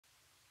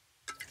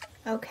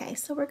Okay,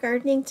 so we're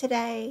gardening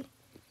today,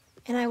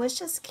 and I was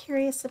just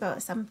curious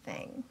about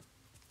something.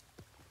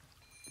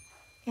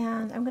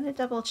 And I'm going to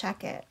double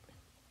check it.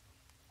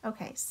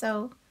 Okay,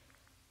 so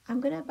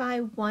I'm going to buy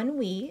one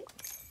wheat,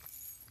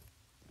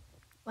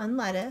 one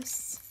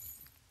lettuce,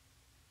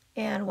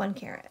 and one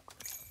carrot.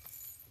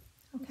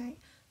 Okay,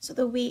 so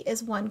the wheat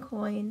is 1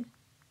 coin,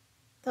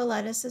 the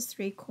lettuce is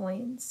 3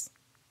 coins,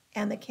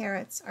 and the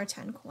carrots are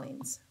 10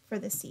 coins for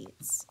the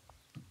seeds.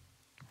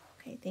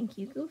 Okay, thank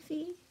you,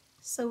 Goofy.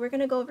 So we're going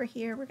to go over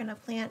here. We're going to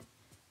plant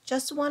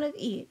just one of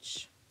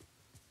each.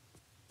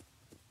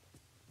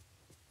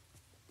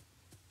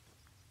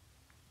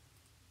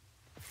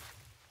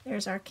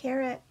 There's our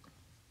carrot.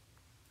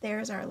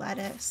 There's our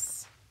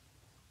lettuce.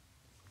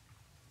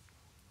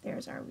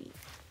 There's our wheat.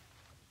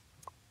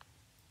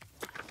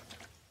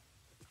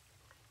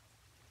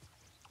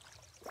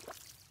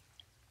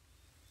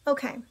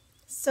 Okay,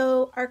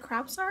 so our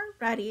crops are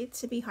ready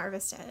to be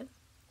harvested.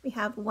 We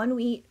have one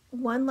wheat,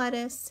 one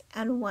lettuce,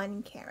 and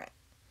one carrot.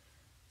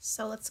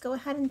 So let's go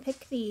ahead and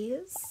pick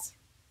these.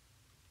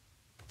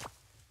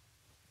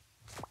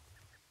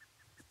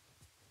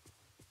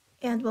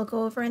 And we'll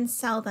go over and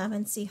sell them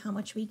and see how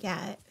much we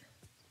get.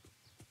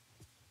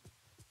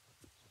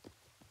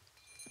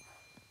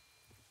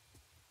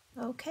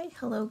 Okay,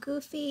 hello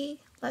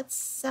Goofy. Let's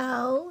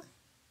sell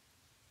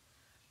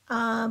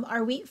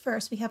our wheat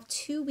first. We have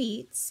 2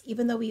 wheats,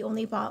 even though we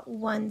only bought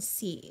 1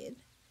 seed.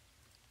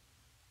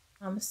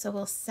 So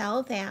we'll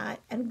sell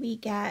that and we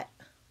get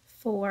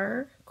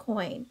 4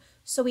 coin.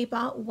 So we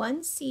bought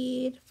 1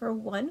 seed for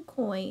 1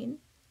 coin.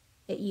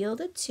 It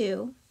yielded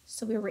 2.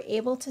 So we were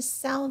able to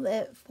sell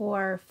it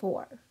for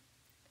 4.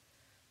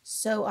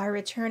 So our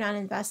return on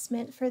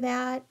investment for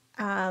that,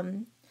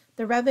 the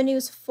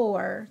revenue's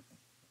 4,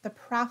 the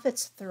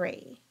profit's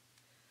 3.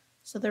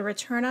 So the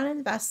return on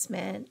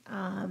investment,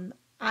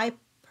 I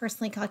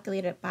personally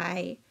calculate it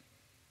by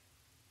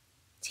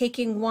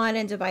taking 1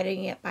 and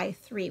dividing it by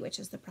 3, which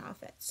is the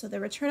profit. So the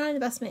return on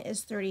investment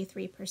is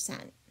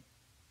 33%.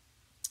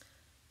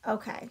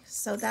 Okay,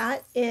 so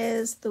that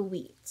is the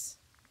wheat.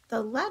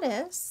 The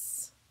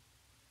lettuce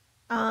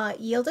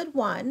yielded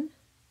 1.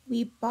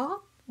 We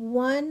bought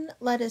 1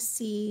 lettuce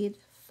seed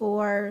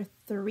for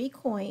 3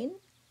 coin.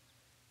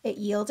 It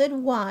yielded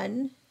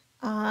 1,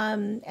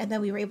 and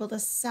then we were able to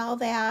sell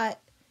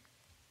that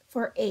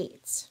for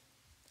 8.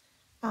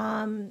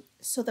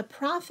 So the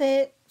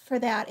profit for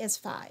that is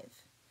 5.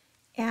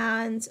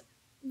 And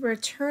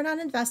return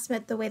on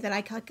investment, the way that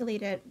I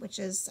calculate it, which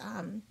is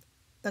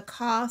the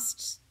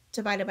cost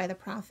divided by the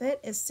profit,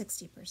 is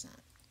 60%.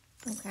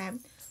 Okay,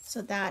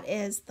 so that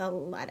is the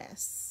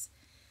lettuce.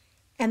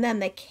 And then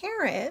the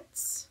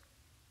carrots,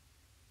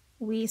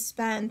 we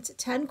spent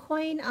 10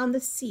 coin on the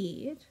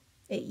seed.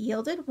 It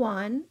yielded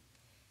 1,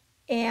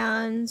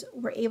 and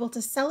we're able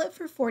to sell it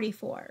for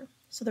 44.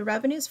 So the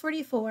revenue is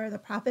 44, the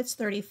profit's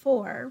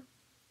 34,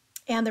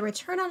 and the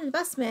return on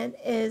investment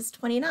is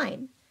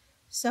 29.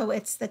 So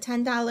it's the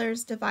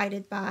 $10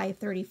 divided by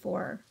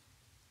 34,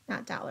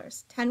 not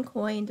dollars, 10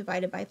 coin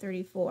divided by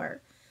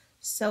 34.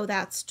 So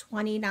that's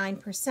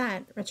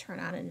 29% return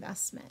on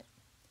investment.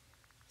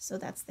 So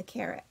that's the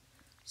carrot.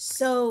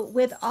 So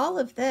with all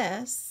of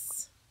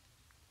this,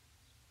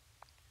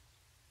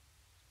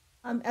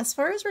 as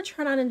far as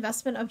return on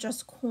investment of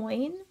just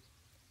coin,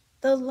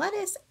 the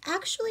lettuce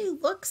actually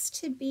looks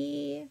to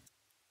be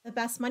the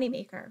best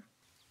moneymaker.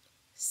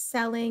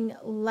 Selling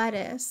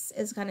lettuce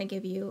is going to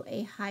give you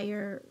a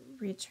higher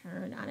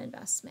return on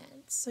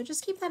investment. So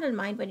just keep that in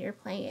mind when you're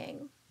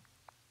playing.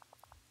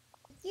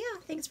 Yeah,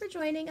 thanks for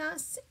joining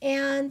us,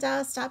 and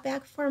stop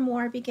back for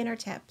more beginner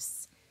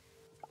tips.